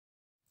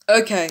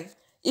Okay,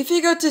 if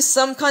you go to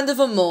some kind of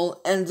a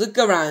mall and look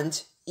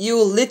around, you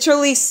will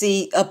literally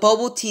see a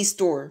bubble tea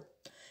store.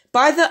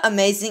 By the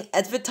amazing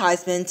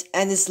advertisement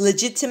and its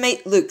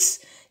legitimate looks,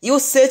 you will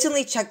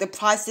certainly check the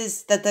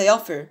prices that they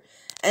offer,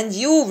 and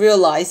you will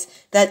realize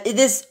that it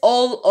is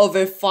all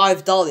over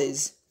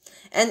 $5.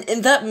 And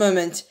in that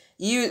moment,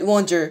 you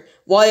wonder,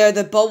 why are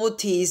the bubble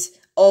teas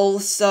all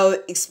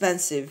so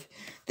expensive?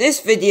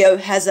 This video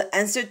has an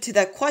answer to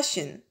that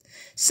question.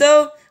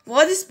 So,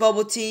 what is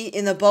bubble tea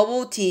in a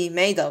bubble tea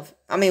made of?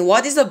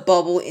 What is a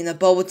bubble in a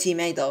bubble tea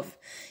made of?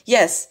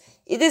 Yes,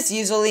 it is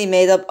usually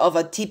made up of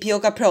a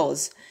tapioca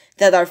pearls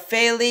that are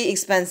fairly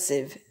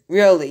expensive.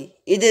 Really,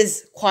 it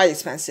is quite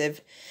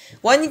expensive.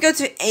 When you go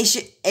to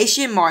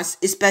Asian marts,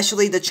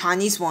 especially the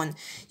Chinese one,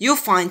 you'll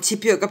find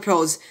tapioca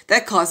pearls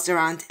that cost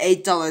around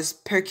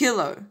 $8 per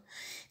kilo.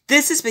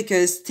 This is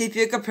because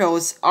tapioca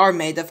pearls are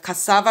made of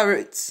cassava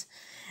roots,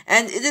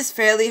 and it is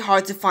fairly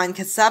hard to find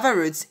cassava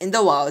roots in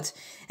the wild,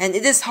 and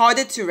it is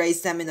harder to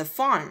raise them in a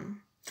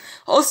farm.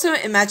 Also,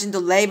 imagine the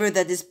labor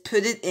that is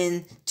put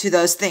into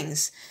those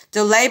things.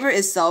 The labor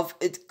itself,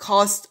 it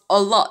costs a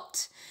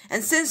lot.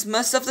 And since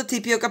most of the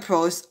tapioca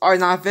pearls are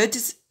not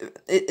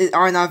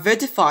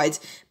certified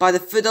by the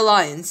Food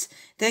Alliance,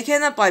 they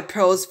cannot buy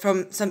pearls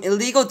from some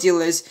illegal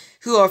dealers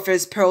who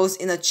offers pearls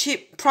in a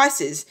cheap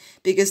prices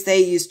because they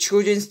use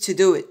children to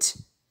do it.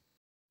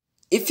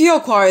 If you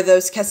acquire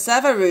those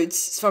cassava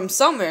roots from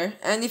somewhere,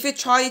 and if you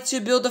try to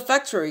build a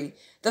factory,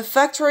 the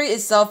factory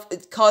itself,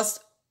 it costs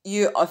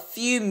you a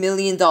few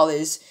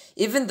 $1,000,000,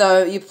 even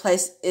though you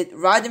place it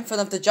right in front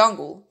of the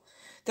jungle.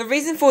 The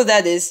reason for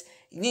that is,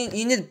 you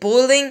need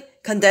boiling,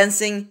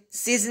 condensing,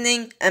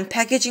 seasoning, and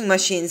packaging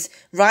machines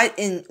right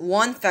in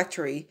one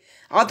factory.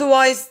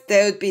 Otherwise,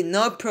 there would be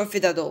no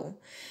profit at all.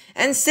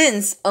 And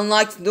since,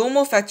 unlike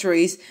normal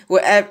factories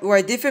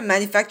where different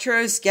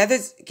manufacturers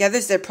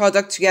gathers their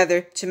product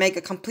together to make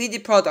a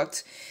completed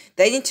product,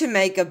 they need to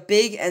make a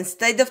big and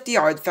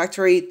state-of-the-art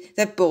factory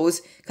that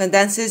boils,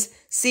 condenses,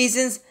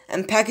 seasons,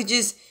 and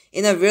packages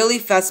in a really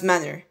fast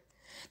manner.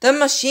 The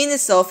machine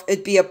itself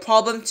would be a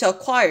problem to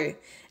acquire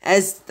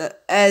as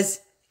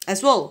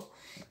well.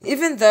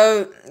 Even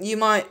though you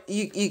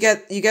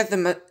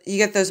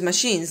get those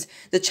machines,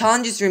 the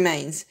challenge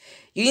remains.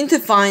 You need to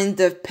find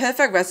the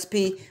perfect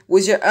recipe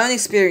with your own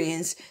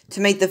experience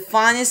to make the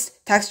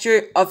finest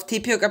texture of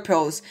tapioca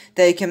pearls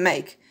that you can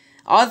make.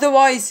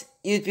 Otherwise,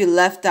 you'd be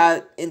left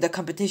out in the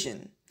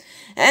competition.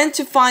 And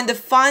to find the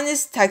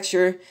finest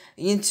texture,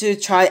 you need to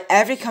try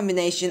every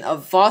combination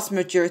of vast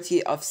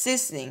majority of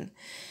seasoning.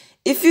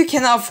 If you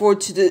cannot afford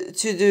to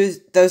do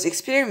those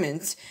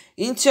experiments,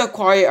 you need to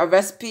acquire a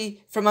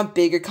recipe from a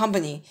bigger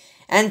company,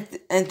 and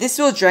this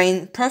will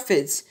drain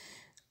profits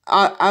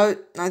out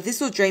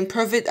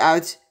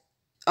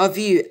of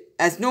you,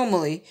 as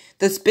normally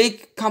those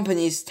big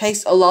companies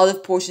takes a lot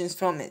of portions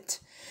from it.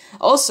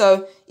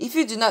 Also, if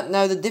you do not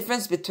know the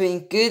difference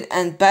between good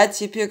and bad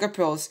tapioca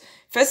pearls,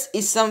 first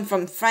eat some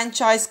from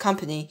franchise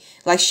company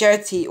like Share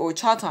Tea or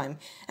Chatime,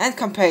 and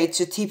compare it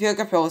to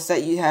tapioca pearls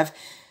that you have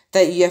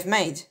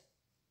made.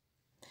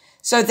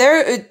 So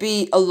there would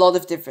be a lot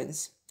of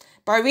difference.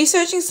 By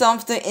researching some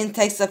of the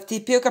intakes of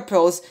tapioca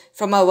pearls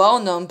from a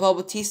well-known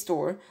bubble tea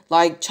store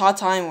like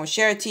Chatime or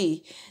Share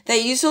Tea, they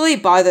usually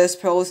buy those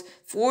pearls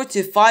 $4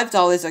 to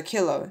 $5 a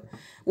kilo,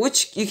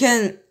 which you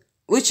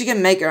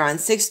can make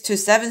around 6 to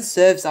 7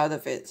 serves out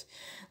of it.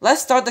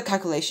 Let's start the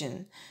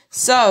calculation.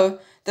 So,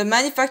 the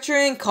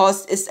manufacturing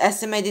cost is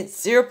estimated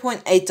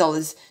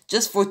 $0.8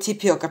 just for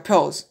tapioca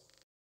pearls.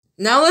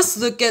 Now let's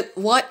look at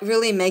what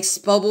really makes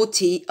bubble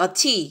tea a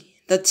tea.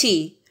 The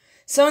tea.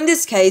 So in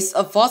this case,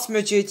 a vast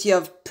majority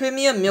of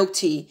premium milk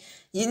tea,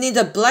 you need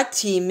a black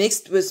tea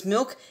mixed with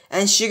milk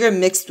and sugar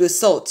mixed with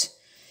salt.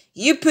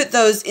 You put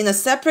those in a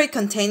separate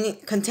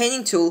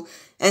containing tool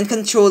and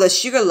control the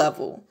sugar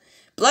level.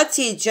 Black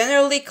tea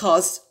generally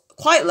costs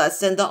quite less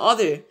than the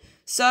other,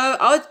 so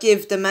I would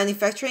give the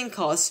manufacturing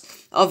cost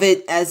of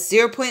it as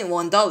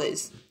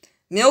 $0.1.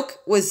 Milk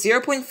was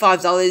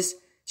 $0.5,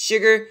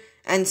 sugar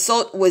and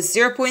salt was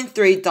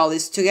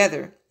 $0.3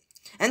 together.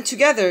 And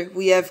together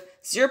we have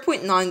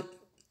 $0.9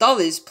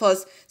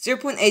 plus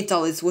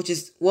 $0.8, which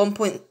is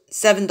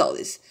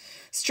 $1.7.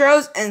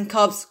 Straws and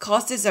cups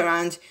cost us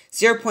around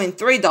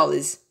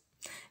 $0.3.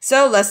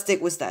 So let's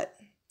stick with that.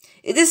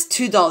 It is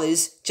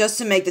 $2 just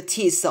to make the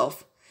tea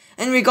itself.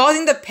 And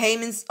regarding the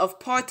payments of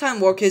part-time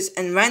workers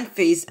and rent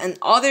fees and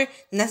other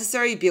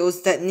necessary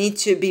bills that need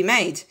to be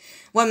made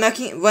when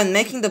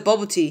making the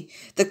bubble tea,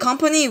 the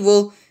company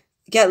will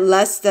get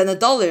less than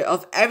 $1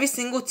 of every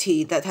single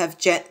tea that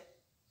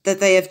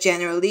they have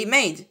generally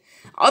made.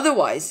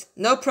 Otherwise,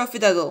 no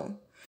profit at all.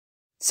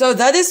 So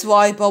that is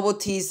why bubble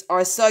teas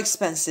are so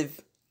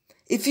expensive.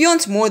 If you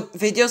want more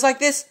videos like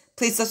this,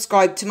 please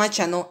subscribe to my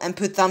channel and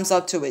put thumbs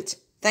up to it.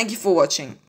 Thank you for watching.